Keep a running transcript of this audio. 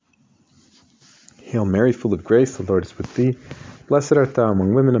Hail Mary, full of grace, the Lord is with thee. Blessed art thou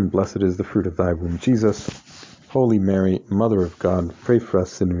among women, and blessed is the fruit of thy womb, Jesus. Holy Mary, Mother of God, pray for us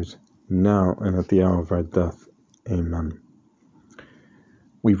sinners, now and at the hour of our death. Amen.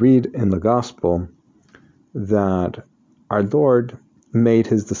 We read in the Gospel that our Lord made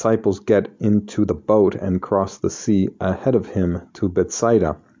his disciples get into the boat and cross the sea ahead of him to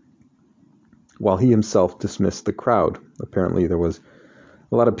Bethsaida, while he himself dismissed the crowd. Apparently there was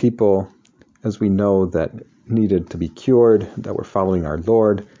a lot of people, as we know, that needed to be cured, that were following our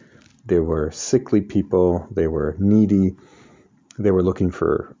Lord. They were sickly people, they were needy, they were looking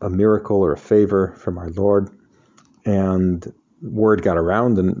for a miracle or a favor from our Lord. And word got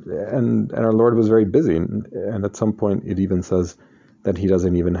around, and our Lord was very busy. And at some point it even says that he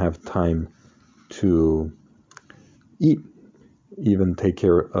doesn't even have time to eat, even take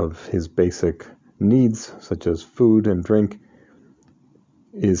care of his basic needs, such as food and drink,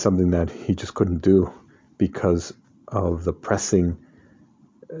 is something that he just couldn't do because of the pressing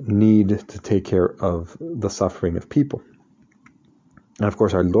need to take care of the suffering of people. And of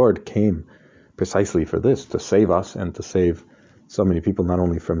course, our Lord came precisely for this, to save us and to save so many people, not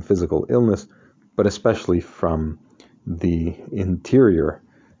only from physical illness, but especially from the interior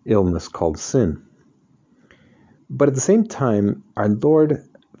illness called sin. But at the same time, our Lord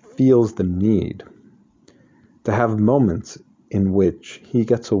feels the need to have moments in which he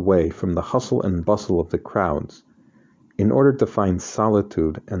gets away from the hustle and bustle of the crowds in order to find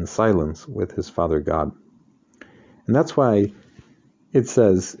solitude and silence with his Father God. And that's why it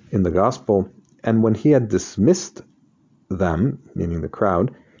says in the Gospel, and when he had dismissed them, meaning the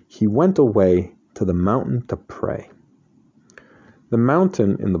crowd, he went away to the mountain to pray. The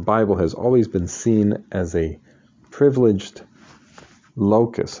mountain in the Bible has always been seen as a privileged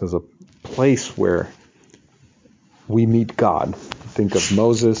locus, as a place where we meet God. Think of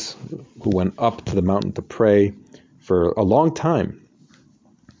Moses, who went up to the mountain to pray for a long time,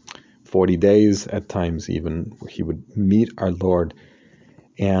 40 days at times even, where he would meet our Lord.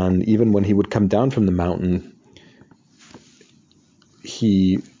 And even when he would come down from the mountain,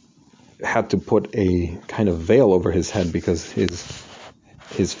 he had to put a kind of veil over his head because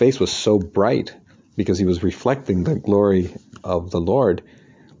his face was so bright, because he was reflecting the glory of the Lord,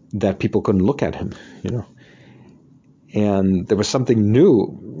 that people couldn't look at him, And there was something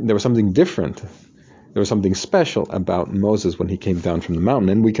new, there was something different, there was something special about Moses when he came down from the mountain.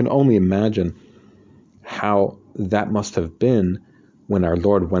 And we can only imagine how that must have been when our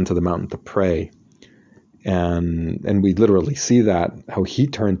Lord went to the mountain to pray. And we literally see that, how he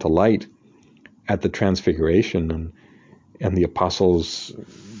turned to light at the transfiguration, and the apostles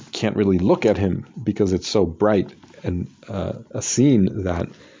can't really look at him because it's so bright and a scene that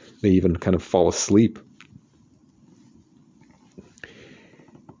they even kind of fall asleep.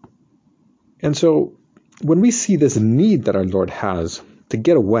 And so when we see this need that our Lord has to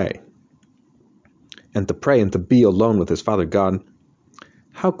get away and to pray and to be alone with his Father God,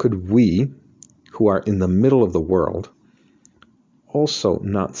 how could we, who are in the middle of the world, also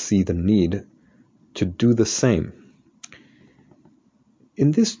not see the need to do the same?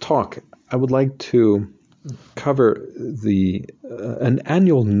 In this talk, I would like to cover an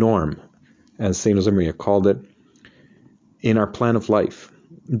annual norm, as St. Josemaria called it, in our plan of life,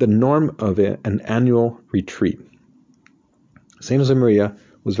 the norm of an annual retreat. St. Josemaria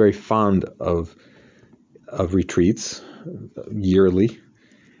was very fond of retreats yearly.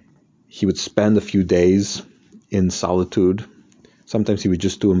 He would spend a few days in solitude. Sometimes he would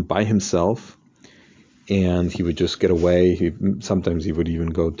just do them by himself, and he would just get away. Sometimes he would even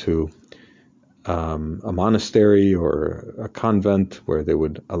go to a monastery or a convent where they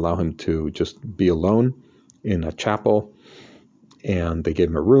would allow him to just be alone in a chapel, and they gave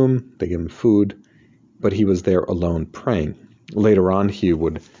him a room, they gave him food, but he was there alone praying. Later on, he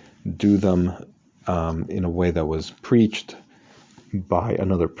would do them in a way that was preached by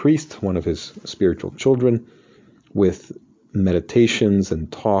another priest, one of his spiritual children, with meditations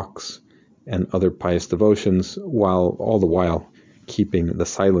and talks and other pious devotions, while all the while keeping the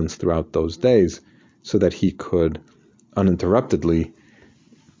silence throughout those days, so that he could uninterruptedly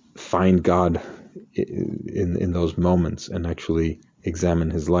find God in those moments and actually examine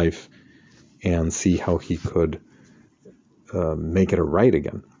his life and see how he could make it right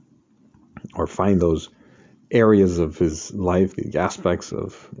again, or find those areas of his life, the aspects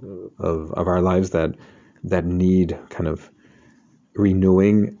of our lives that need kind of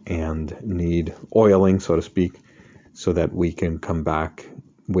renewing and need oiling, so to speak, so that we can come back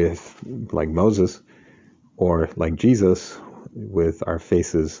with, like Moses or like Jesus, with our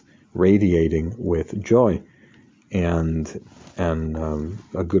faces radiating with joy and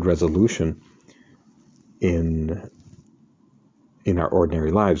a good resolution in our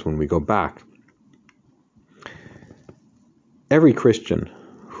ordinary lives when we go back. Every Christian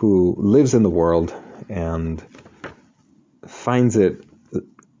who lives in the world and finds it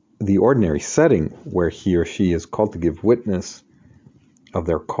the ordinary setting where he or she is called to give witness of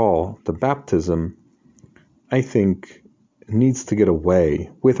their call to baptism, I think needs to get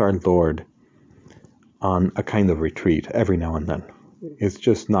away with our Lord on a kind of retreat every now and then. It's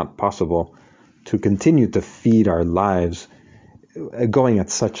just not possible to continue to feed our lives going at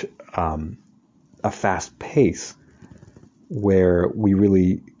such a fast pace where we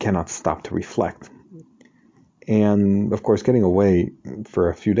really cannot stop to reflect. And of course, getting away for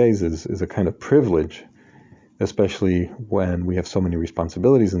a few days is a kind of privilege, especially when we have so many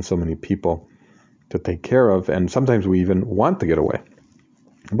responsibilities and so many people to take care of. And sometimes we even want to get away.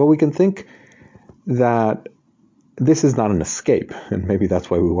 But we can think that this is not an escape. And maybe that's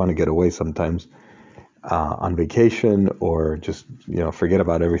why we want to get away sometimes on vacation, or just, forget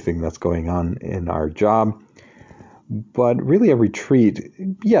about everything that's going on in our job. But really a retreat,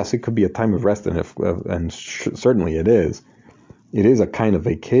 yes, it could be a time of rest, and certainly it is. It is a kind of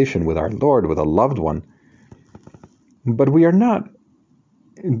vacation with our Lord, with a loved one. But we are not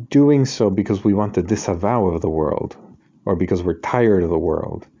doing so because we want to disavow of the world, or because we're tired of the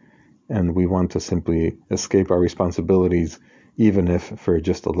world, and we want to simply escape our responsibilities, even if for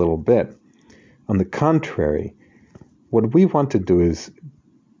just a little bit. On the contrary, what we want to do is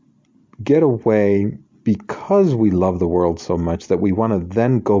get away because we love the world so much that we want to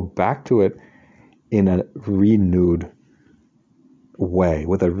then go back to it in a renewed way,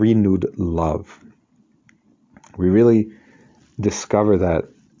 with a renewed love. We really discover that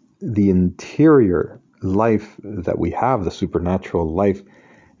the interior life that we have, the supernatural life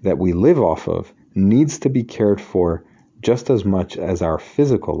that we live off of, needs to be cared for just as much as our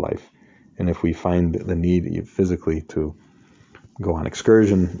physical life. And if we find the need physically to go on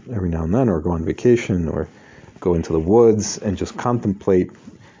excursion every now and then, or go on vacation, or go into the woods and just contemplate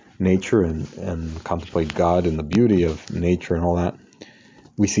nature and contemplate God and the beauty of nature and all that,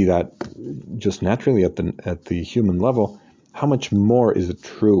 we see that just naturally at the human level. How much more is it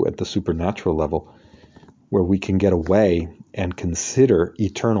true at the supernatural level, where we can get away and consider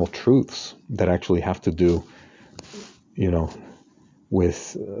eternal truths that actually have to do,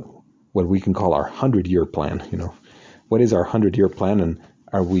 with what we can call our 100-year plan. What is our 100-year plan, and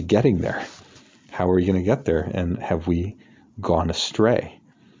are we getting there? How are we going to get there? And have we gone astray?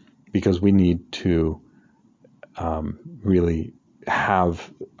 Because we need to really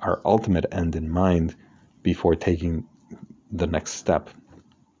have our ultimate end in mind before taking the next step.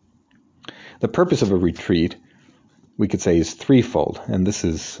 The purpose of a retreat, we could say, is threefold, and this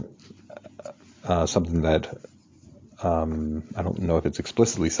is something that I don't know if it's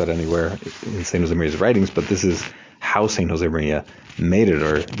explicitly said anywhere in St. Josemaría's writings, but this is how St. Josemaría made it,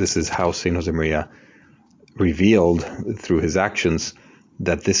 or this is how St. Josemaría revealed through his actions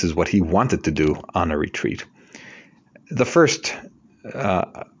that this is what he wanted to do on a retreat. The first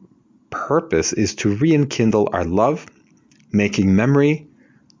purpose is to rekindle our love, making memory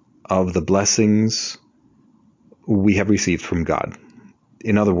of the blessings we have received from God.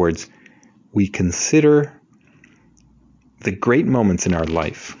 In other words, we consider the great moments in our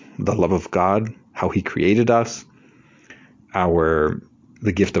life, the love of God, how he created us,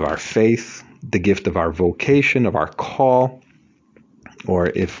 the gift of our faith, the gift of our vocation, of our call, or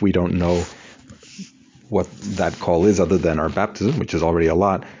if we don't know what that call is other than our baptism, which is already a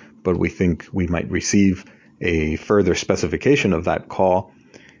lot, but we think we might receive a further specification of that call.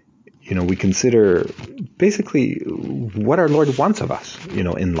 We consider basically what our Lord wants of us,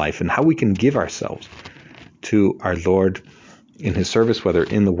 in life, and how we can give ourselves to our Lord in his service, whether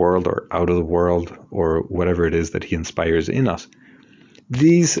in the world or out of the world, or whatever it is that he inspires in us.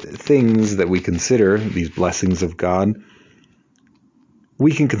 These things that we consider, these blessings of God,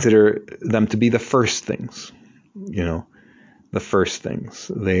 we can consider them to be the first things, the first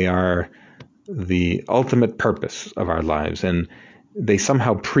things. They are the ultimate purpose of our lives, and they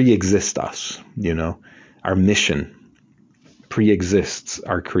somehow pre-exist us, our mission pre-exists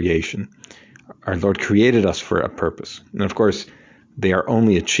our creation. Our Lord created us for a purpose. And of course, they are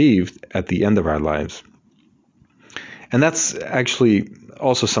only achieved at the end of our lives. And that's actually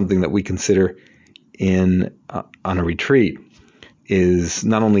also something that we consider on a retreat, is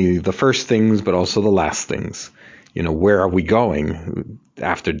not only the first things, but also the last things. Where are we going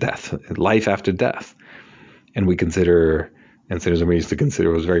after death, life after death? And we consider, and St. Josemaría used to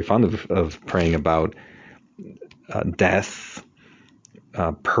consider, was very fond of praying about death,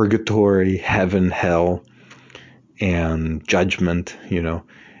 purgatory, heaven, hell, and judgment,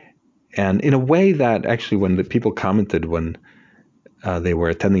 And in a way that actually, when the people commented when they were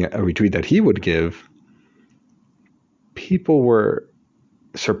attending a retreat that he would give, people were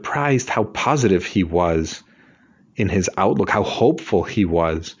surprised how positive he was in his outlook, how hopeful he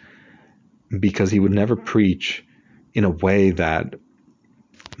was, because he would never preach in a way that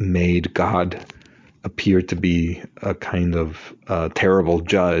made God appear to be a kind of terrible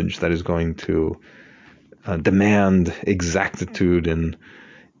judge that is going to demand exactitude in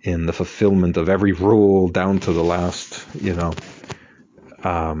the fulfillment of every rule down to the last,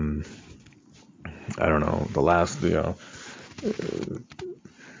 I don't know, the last,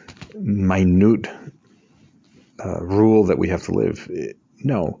 minute rule that we have to live.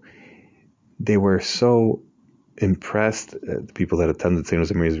 No, they were so impressed, the people that attended St.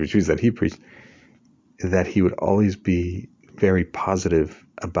 Josemaria's retreats that he preached, that he would always be very positive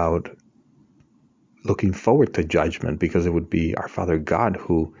about looking forward to judgment, because it would be our Father God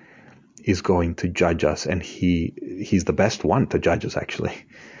who is going to judge us, and he's the best one to judge us, actually,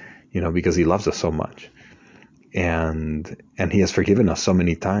 because he loves us so much, and he has forgiven us so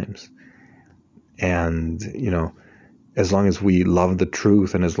many times. And as long as we love the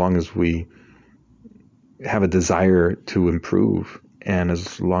truth, and as long as we have a desire to improve, and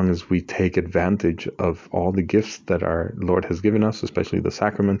as long as we take advantage of all the gifts that our Lord has given us, especially the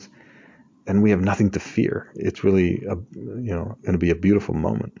sacraments, then we have nothing to fear. It's really going to be a beautiful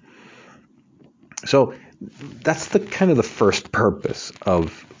moment. So that's the kind of the first purpose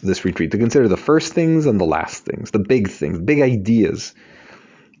of this retreat, to consider the first things and the last things, the big things, big ideas,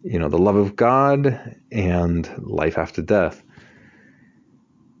 the love of God and life after death.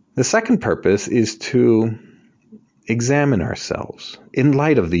 The second purpose is to examine ourselves in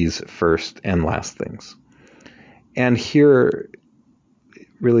light of these first and last things. And here,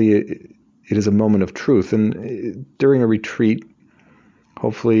 really, it is a moment of truth. And during a retreat,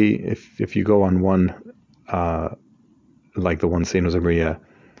 hopefully, if you go on one, like the one St. Josemaria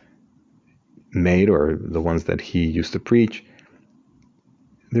made, or the ones that he used to preach,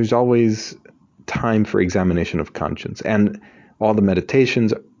 there's always time for examination of conscience. And all the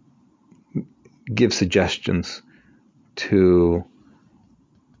meditations give suggestions to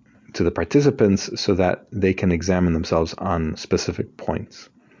the participants so that they can examine themselves on specific points,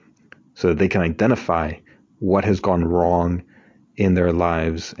 so that they can identify what has gone wrong in their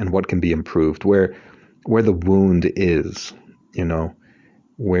lives and what can be improved, where the wound is,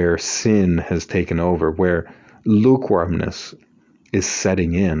 where sin has taken over, where lukewarmness is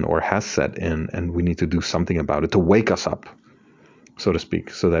setting in or has set in, and we need to do something about it to wake us up, so to speak,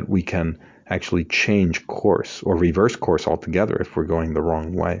 so that we can actually change course or reverse course altogether if we're going the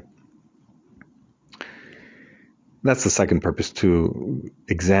wrong way. That's the second purpose, to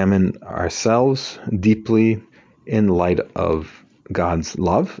examine ourselves deeply in light of God's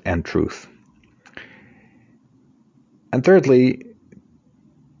love and truth. And thirdly,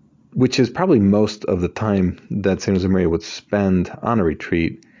 which is probably most of the time that St. Josemaria would spend on a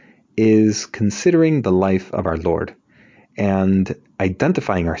retreat, is considering the life of our Lord and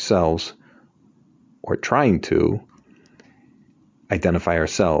identifying ourselves, or trying to identify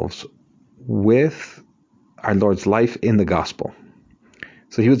ourselves with our Lord's life in the gospel.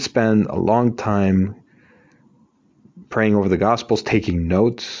 So he would spend a long time praying over the Gospels, taking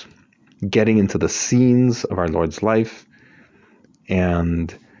notes, getting into the scenes of our Lord's life,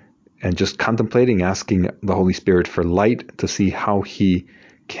 and just contemplating, asking the Holy Spirit for light to see how he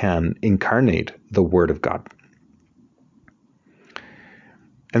can incarnate the Word of God.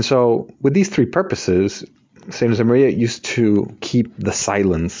 And so with these three purposes, St. Josemaria used to keep the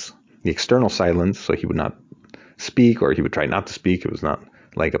silence, the external silence, so he would not speak, or he would try not to speak. It was not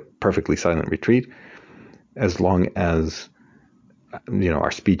like a perfectly silent retreat. As long as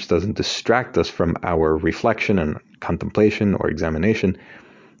our speech doesn't distract us from our reflection and contemplation or examination,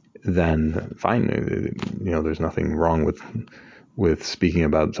 then fine. There's nothing wrong with speaking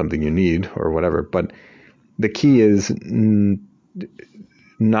about something you need or whatever. But the key is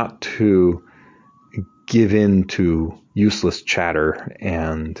not to give in to useless chatter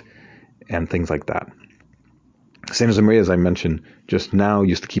and things like that. St. Josemaria, as I mentioned just now,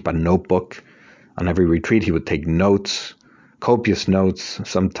 used to keep a notebook. On every retreat, he would take notes, copious notes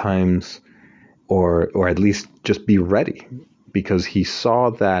sometimes, or at least just be ready, because he saw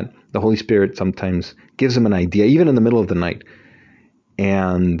that the Holy Spirit sometimes gives him an idea, even in the middle of the night,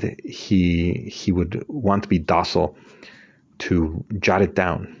 and he would want to be docile to jot it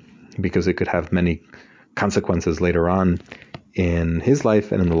down, because it could have many consequences later on in his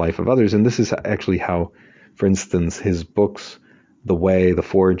life and in the life of others. And this is actually how, for instance, his books, The Way, The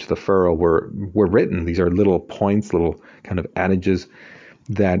Forge, The Furrow, were written. These are little points, little kind of adages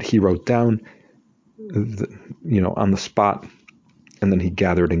that he wrote down, on the spot, and then he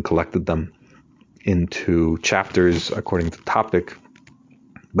gathered and collected them into chapters according to topic.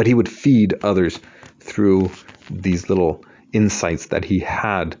 But he would feed others through these little insights that he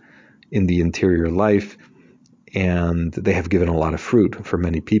had in the interior life, and they have given a lot of fruit for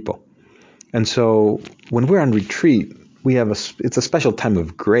many people. And so when we're on retreat, it's a special time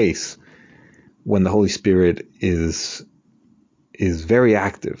of grace when the Holy Spirit is very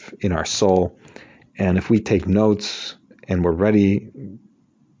active in our soul. And if we take notes and we're ready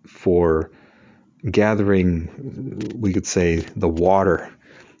for gathering, we could say, the water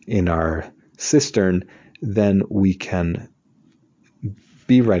in our cistern, then we can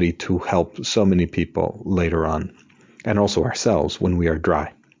be ready to help so many people later on, and also ourselves when we are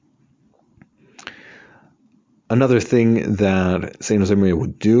dry. Another thing that St. Josemaria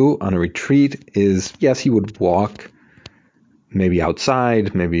would do on a retreat is, yes, he would walk maybe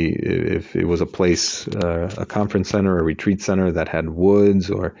outside, maybe if it was a place, a conference center, a retreat center that had woods,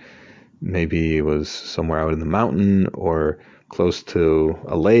 or maybe it was somewhere out in the mountain or close to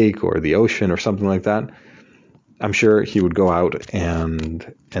a lake or the ocean or something like that. I'm sure he would go out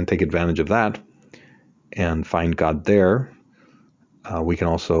and take advantage of that and find God there. We can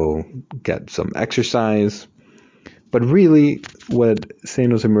also get some exercise. But really, what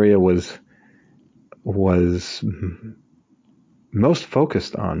St. Josemaria was most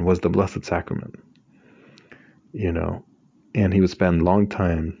focused on was the Blessed Sacrament. And he would spend a long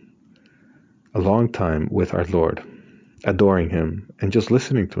time with our Lord, adoring him and just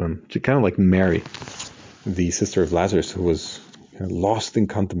listening to him, kind of like Mary, the sister of Lazarus, who was lost in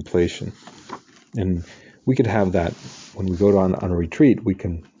contemplation. And we could have that when we go on a retreat. We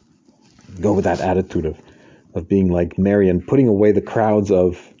can go with that attitude of being like Mary and putting away the crowds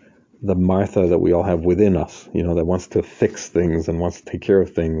of the Martha that we all have within us, that wants to fix things and wants to take care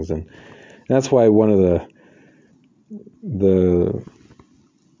of things. And that's why one of the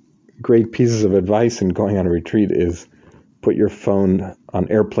great pieces of advice in going on a retreat is put your phone on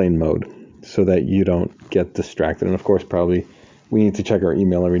airplane mode so that you don't get distracted. And of course, probably we need to check our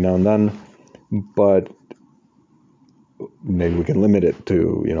email every now and then, but maybe we can limit it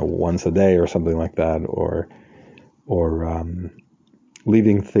to, once a day or something like that, or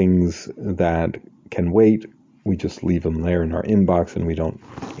leaving things that can wait. We just leave them there in our inbox and we don't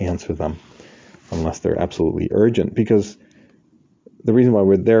answer them unless they're absolutely urgent, because the reason why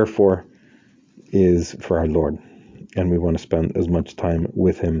we're there is for our Lord, and we want to spend as much time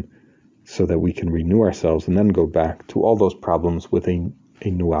with him so that we can renew ourselves and then go back to all those problems with a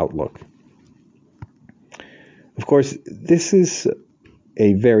new outlook. Of course, this is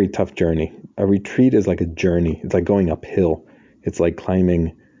a very tough journey. A retreat is like a journey. It's like going uphill. It's like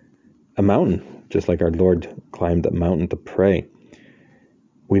climbing a mountain, just like our Lord climbed a mountain to pray.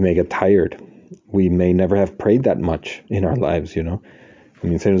 We may get tired. We may never have prayed that much in our lives, St.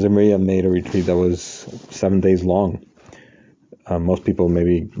 Josemaria made a retreat that was 7 days long. Most people,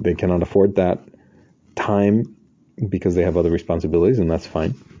 maybe they cannot afford that time because they have other responsibilities, and that's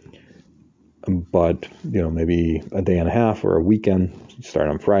fine. But, maybe a day and a half or a weekend, start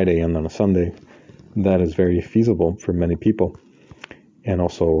on Friday and on a Sunday, that is very feasible for many people. And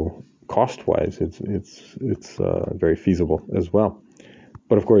also cost-wise, it's very feasible as well.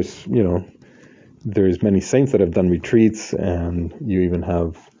 But of course, there's many saints that have done retreats, and you even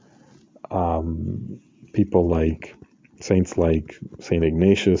have people like saints like St.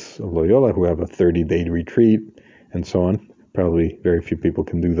 Ignatius of Loyola who have a 30-day retreat and so on. Probably very few people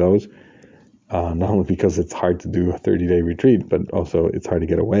can do those, not only because it's hard to do a 30-day retreat, but also it's hard to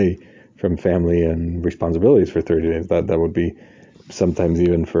get away from family and responsibilities for 30 days. That would be sometimes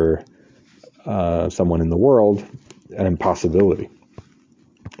even for someone in the world an impossibility.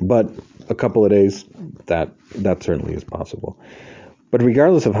 But a couple of days, that certainly is possible. But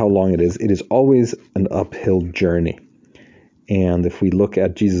regardless of how long it is always an uphill journey. And if we look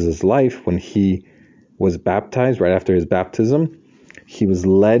at Jesus' life, when he was baptized, right after his baptism, he was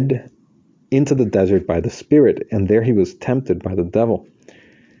led into the desert by the Spirit, and there he was tempted by the devil.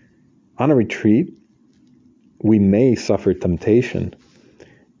 On a retreat, we may suffer temptation.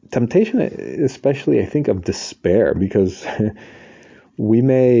 Temptation, especially, I think, of despair, because we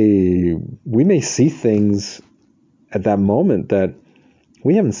may see things at that moment that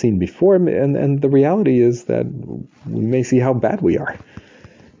we haven't seen before, and the reality is that we may see how bad we are.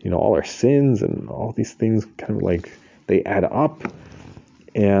 All our sins and all these things kind of like they add up,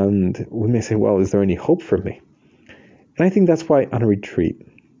 and we may say, well, is there any hope for me? And I think that's why on a retreat,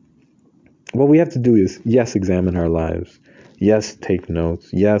 what we have to do is, yes, examine our lives, yes, take notes,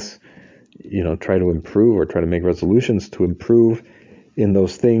 yes, try to improve or try to make resolutions to improve in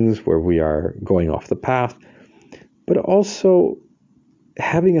those things where we are going off the path, but also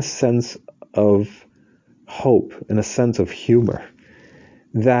having a sense of hope and a sense of humor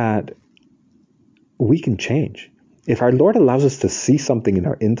that we can change. If our Lord allows us to see something in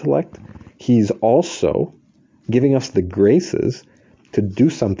our intellect, He's also giving us the graces to do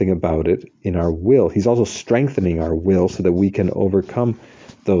something about it in our will. He's also strengthening our will so that we can overcome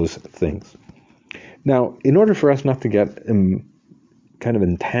those things. Now, in order for us not to get kind of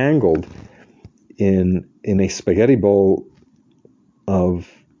entangled in a spaghetti bowl of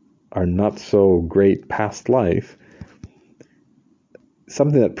our not so great past life,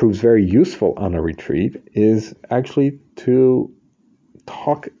 something that proves very useful on a retreat is actually to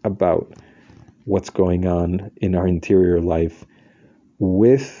talk about what's going on in our interior life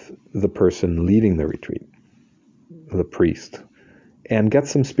with the person leading the retreat, the priest, and get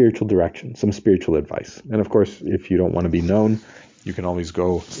some spiritual direction, some spiritual advice. And of course, if you don't want to be known, you can always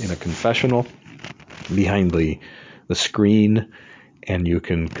go in a confessional behind the screen, and you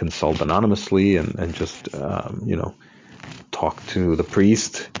can consult anonymously and just, talk to the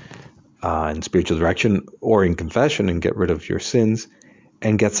priest in spiritual direction or in confession and get rid of your sins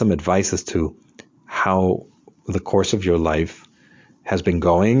and get some advice as to how the course of your life has been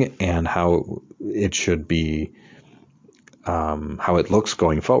going and how it should be, how it looks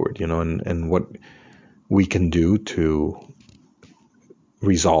going forward, and what we can do to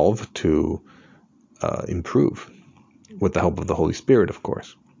resolve, to improve with the help of the Holy Spirit, of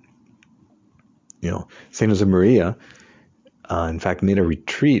course. St. Josemaria, in fact, made a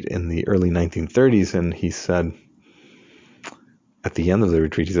retreat in the early 1930s, and he said, at the end of the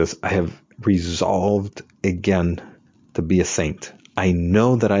retreat, he says, "I have resolved again to be a saint. I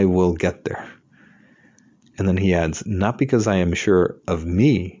know that I will get there." And then he adds, "Not because I am sure of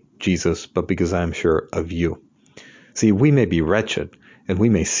me, Jesus, but because I am sure of you." See, we may be wretched, and we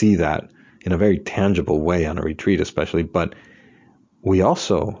may see that in a very tangible way on a retreat especially, but we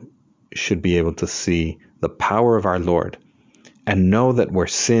also should be able to see the power of our Lord and know that where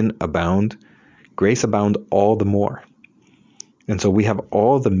sin abound, grace abound all the more. And so we have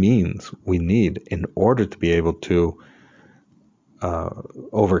all the means we need in order to be able to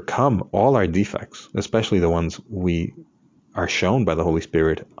overcome all our defects, especially the ones we are shown by the Holy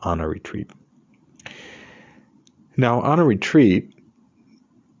Spirit on a retreat. Now, on a retreat,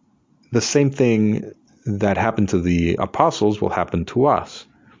 the same thing that happened to the apostles will happen to us.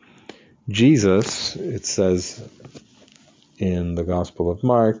 Jesus, it says in the Gospel of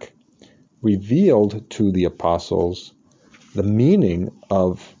Mark, revealed to the apostles the meaning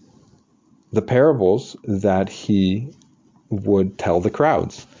of the parables that he would tell the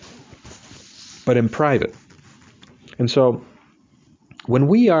crowds, but in private. And so when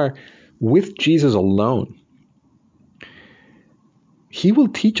we are with Jesus alone, he will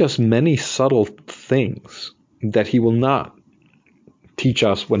teach us many subtle things that he will not teach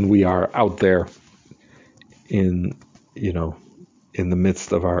us when we are out there in the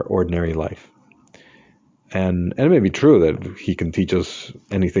midst of our ordinary life. And it may be true that he can teach us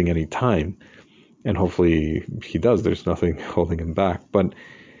anything, anytime, and hopefully he does. There's nothing holding him back. But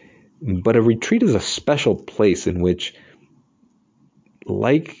a retreat is a special place in which,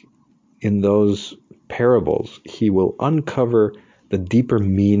 like in those parables, he will uncover the deeper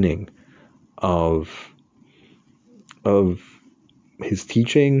meaning of his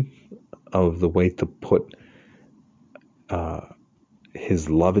teaching, of the way to put his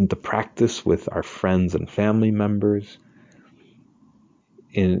love into practice with our friends and family members,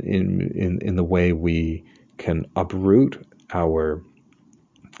 in the way we can uproot our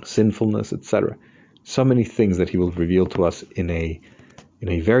sinfulness, etc. So many things that he will reveal to us in a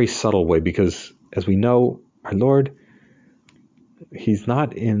very subtle way, because as we know, our Lord, he's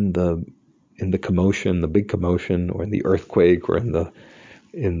not in the commotion, the big commotion, or in the earthquake, or in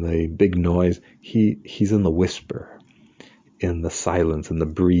the big noise. He's in the whisper, in the silence, in the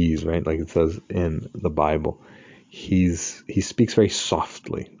breeze, right? Like it says in the Bible. He speaks very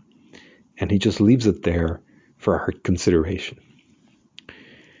softly, and he just leaves it there for our consideration.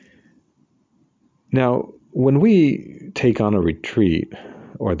 Now, when we take on a retreat,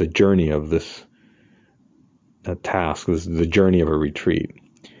 or the journey of this task, the journey of a retreat,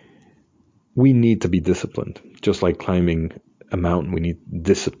 we need to be disciplined. Just like climbing a mountain, we need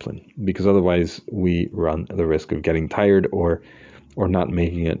discipline, because otherwise we run the risk of getting tired or not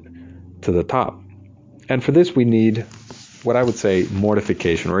making it to the top. And for this, we need what I would say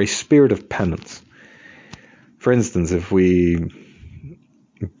mortification, or a spirit of penance. For instance, if we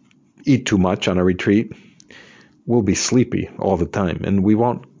eat too much on a retreat, we'll be sleepy all the time, and we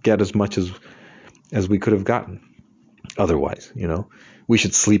won't get as much as we could have gotten. otherwise, We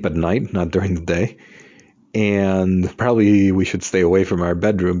should sleep at night, not during the day. And probably we should stay away from our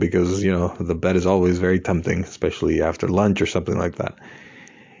bedroom because, the bed is always very tempting, especially after lunch or something like that.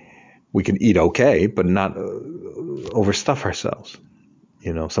 We can eat okay, but not overstuff ourselves.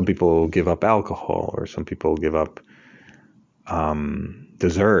 Some people give up alcohol, or some people give up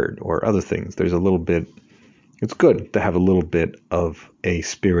dessert or other things. It's good to have a little bit of a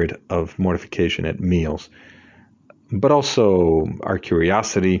spirit of mortification at meals, but also our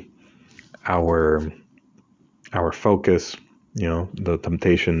curiosity, our focus. The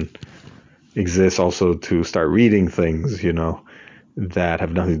temptation exists also to start reading things, that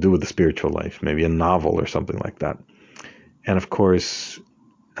have nothing to do with the spiritual life, maybe a novel or something like that. And of course,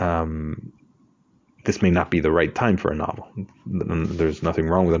 this may not be the right time for a novel. There's nothing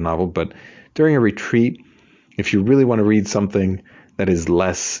wrong with a novel, but during a retreat, if you really want to read something that is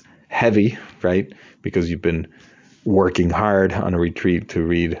less heavy, right? Because you've been working hard on a retreat to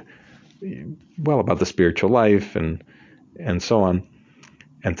read, about the spiritual life and so on,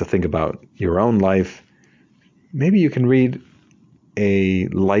 and to think about your own life, maybe you can read a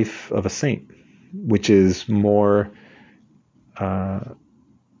life of a saint, which is more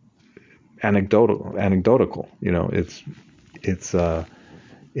anecdotal.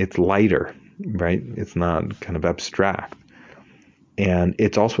 It's lighter, right? It's not kind of abstract, and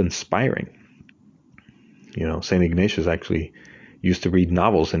it's also inspiring. Saint Ignatius actually used to read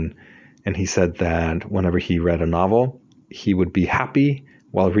novels, and he said that whenever he read a novel, he would be happy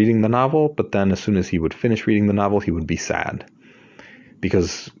while reading the novel, but then as soon as he would finish reading the novel, he would be sad,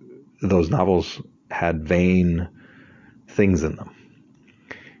 because those novels had vain things in them.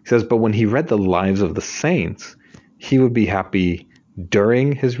 He says, but when he read the lives of the saints, he would be happy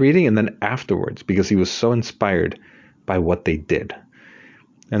during his reading and then afterwards, because he was so inspired by what they did.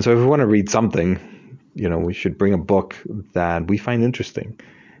 And so if we want to read something, we should bring a book that we find interesting,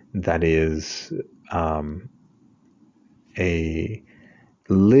 that is a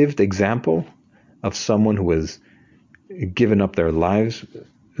lived example of someone who has given up their life,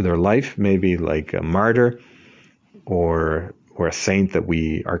 maybe like a martyr or a saint that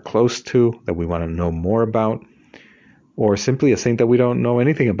we are close to, that we want to know more about, or simply a saint that we don't know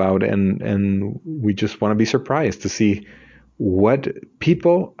anything about, and we just want to be surprised to see what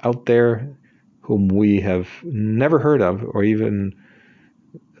people out there whom we have never heard of or even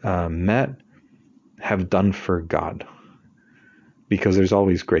met have done for God, because there's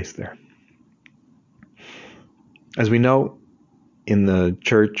always grace there. As we know, in the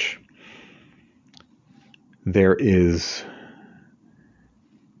church, there is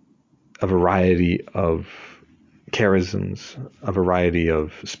a variety of charisms, a variety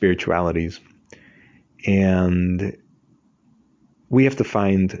of spiritualities, and we have to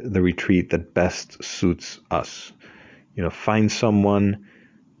find the retreat that best suits us. Find someone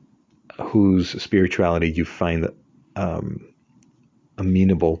whose spirituality you find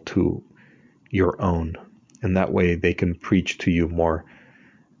amenable to your own, and that way they can preach to you more.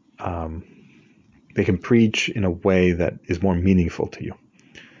 They can preach in a way that is more meaningful to you,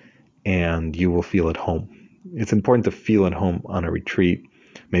 and you will feel at home. It's important to feel at home on a retreat.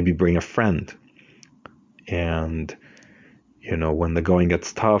 Maybe bring a friend, and when the going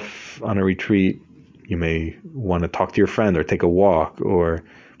gets tough on a retreat, you may want to talk to your friend or take a walk or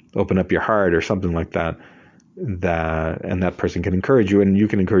open up your heart or something like that. And that person can encourage you, and you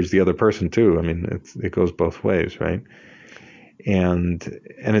can encourage the other person too. I mean, it goes both ways, right? And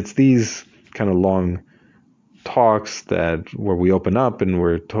it's these kind of long talks where we open up and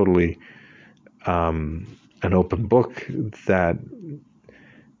we're totally an open book, that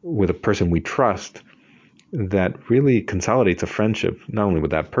with a person we trust, that really consolidates a friendship, not only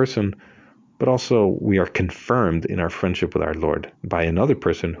with that person, but also we are confirmed in our friendship with our Lord by another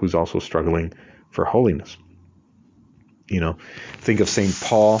person who's also struggling for holiness. Think of St.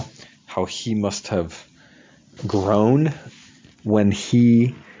 Paul, how he must have grown when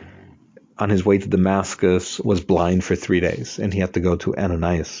he, on his way to Damascus, was blind for 3 days, and he had to go to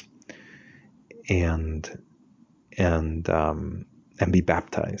Ananias and be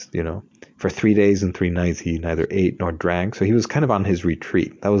baptized. For 3 days and 3 nights he neither ate nor drank. So he was kind of on his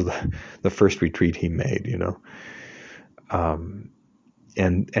retreat. That was the first retreat he made. And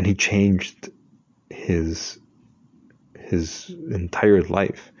he changed his entire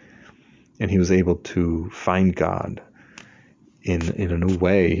life, and he was able to find God in a new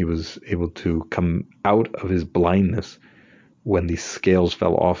way. He was able to come out of his blindness when the scales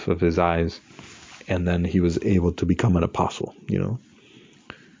fell off of his eyes, and then he was able to become an apostle.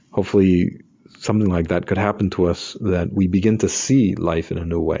 Hopefully something like that could happen to us, that we begin to see life in a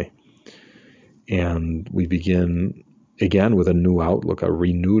new way, and we begin again, with a new outlook, a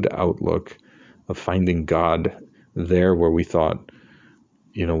renewed outlook of finding God there where we thought,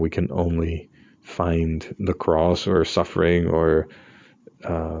 we can only find the cross or suffering or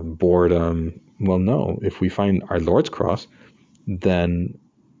boredom. Well, no, if we find our Lord's cross, then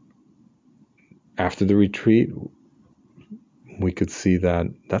after the retreat, we could see that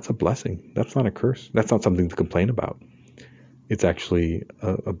that's a blessing. That's not a curse. That's not something to complain about. It's actually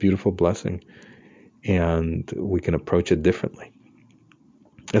a beautiful blessing, and we can approach it differently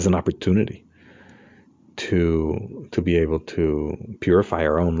as an opportunity to be able to purify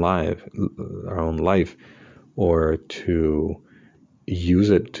our own life, or to use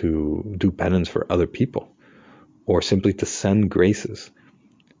it to do penance for other people, or simply to send graces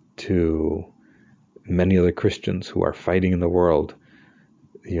to many other Christians who are fighting in the world,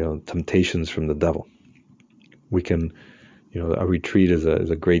 temptations from the devil. We can, a retreat is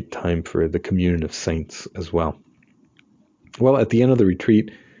a great time for the communion of saints as well. Well, at the end of the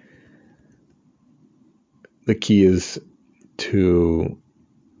retreat, the key is to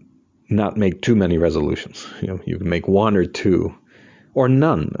not make too many resolutions. You can make one or two, or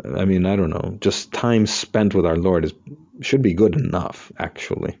none. I don't know. Just time spent with our Lord should be good enough,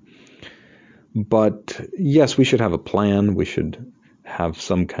 actually. But yes, we should have a plan. We should have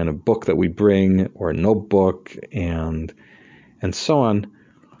some kind of book that we bring, or a notebook, and so on.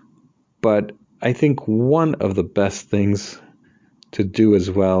 But I think one of the best things to do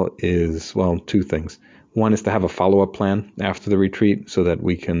as well is, two things. One is to have a follow-up plan after the retreat so that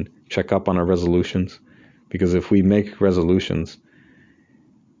we can check up on our resolutions. Because if we make resolutions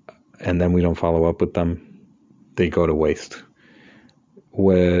and then we don't follow up with them, they go to waste.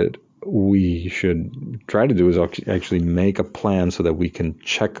 What we should try to do is actually make a plan so that we can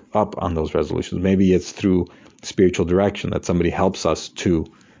check up on those resolutions. Maybe it's through spiritual direction that somebody helps us to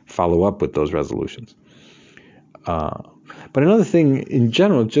follow up with those resolutions. But another thing in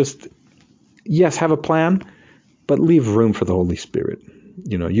general, just, yes, have a plan, but leave room for the Holy Spirit.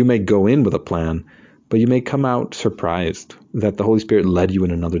 You may go in with a plan, but you may come out surprised that the Holy Spirit led you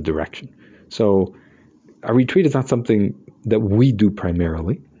in another direction. So a retreat is not something that we do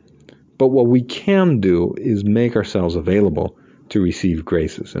primarily, but what we can do is make ourselves available to receive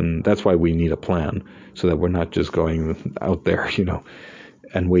graces. And that's why we need a plan, so that we're not just going out there,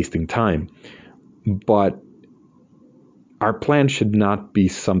 and wasting time. But our plan should not be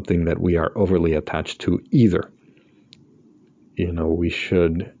something that we are overly attached to either. We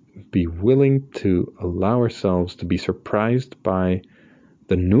should be willing to allow ourselves to be surprised by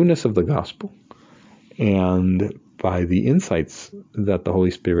the newness of the gospel and by the insights that the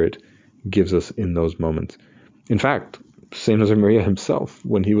Holy Spirit gives us in those moments. In fact, St. Josemaria himself,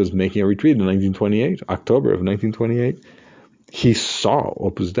 when he was making a retreat in October of 1928, he saw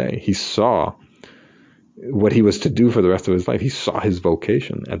Opus Dei. He saw what he was to do for the rest of his life. He saw his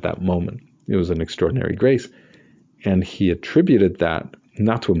vocation at that moment. It was an extraordinary grace. And he attributed that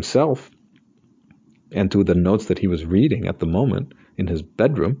not to himself and to the notes that he was reading at the moment in his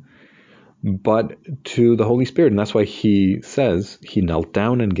bedroom, but to the Holy Spirit. And that's why he says he knelt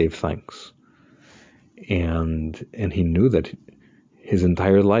down and gave thanks. And he knew that his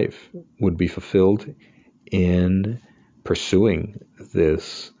entire life would be fulfilled in pursuing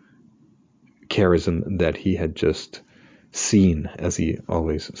this charism that he had just seen, as he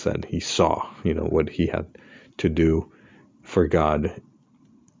always said. He saw, what he had to do for God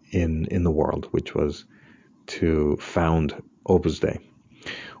in the world, which was to found Opus Dei.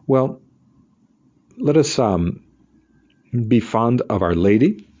 Well, let us be fond of Our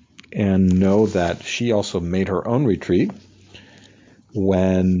Lady and know that she also made her own retreat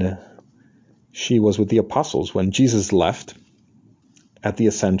when she was with the apostles. When Jesus left at the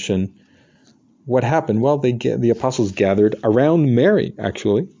Ascension, what happened? Well, the apostles gathered around Mary,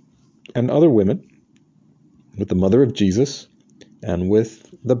 actually, and other women, with the mother of Jesus and with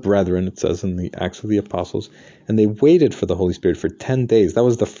the brethren, it says in the Acts of the Apostles, and they waited for the Holy Spirit for 10 days. That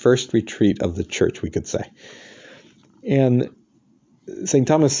was the first retreat of the church, we could say. And St.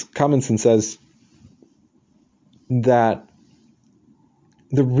 Thomas comments and says that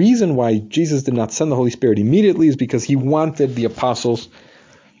the reason why Jesus did not send the Holy Spirit immediately is because he wanted the apostles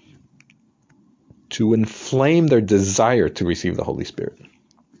to inflame their desire to receive the Holy Spirit.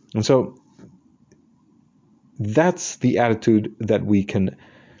 And so that's the attitude that we can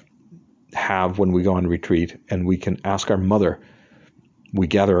have when we go on retreat, and we can ask our mother. We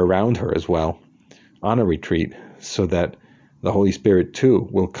gather around her as well on a retreat so that the Holy Spirit too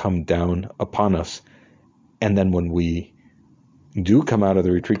will come down upon us. And then when we do come out of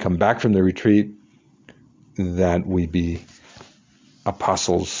the retreat, come back from the retreat, that we be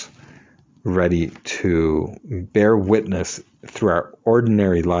apostles ready to bear witness through our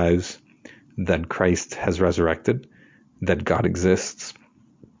ordinary lives that Christ has resurrected, that God exists,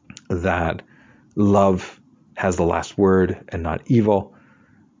 that love has the last word and not evil,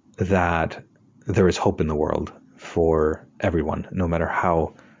 that there is hope in the world for everyone, no matter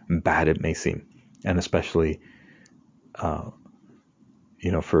how bad it may seem. And especially,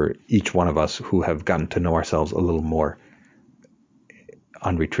 for each one of us who have gotten to know ourselves a little more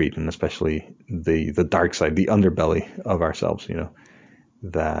on retreat, and especially the dark side, the underbelly of ourselves,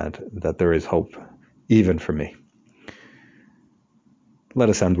 that there is hope even for me. Let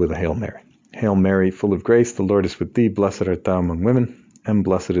us end with a Hail Mary. Hail Mary, full of grace, the Lord is with thee. Blessed art thou among women, and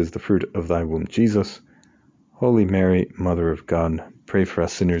blessed is the fruit of thy womb, Jesus. Holy Mary, Mother of God, pray for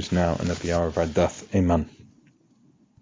us sinners now and at the hour of our death. Amen.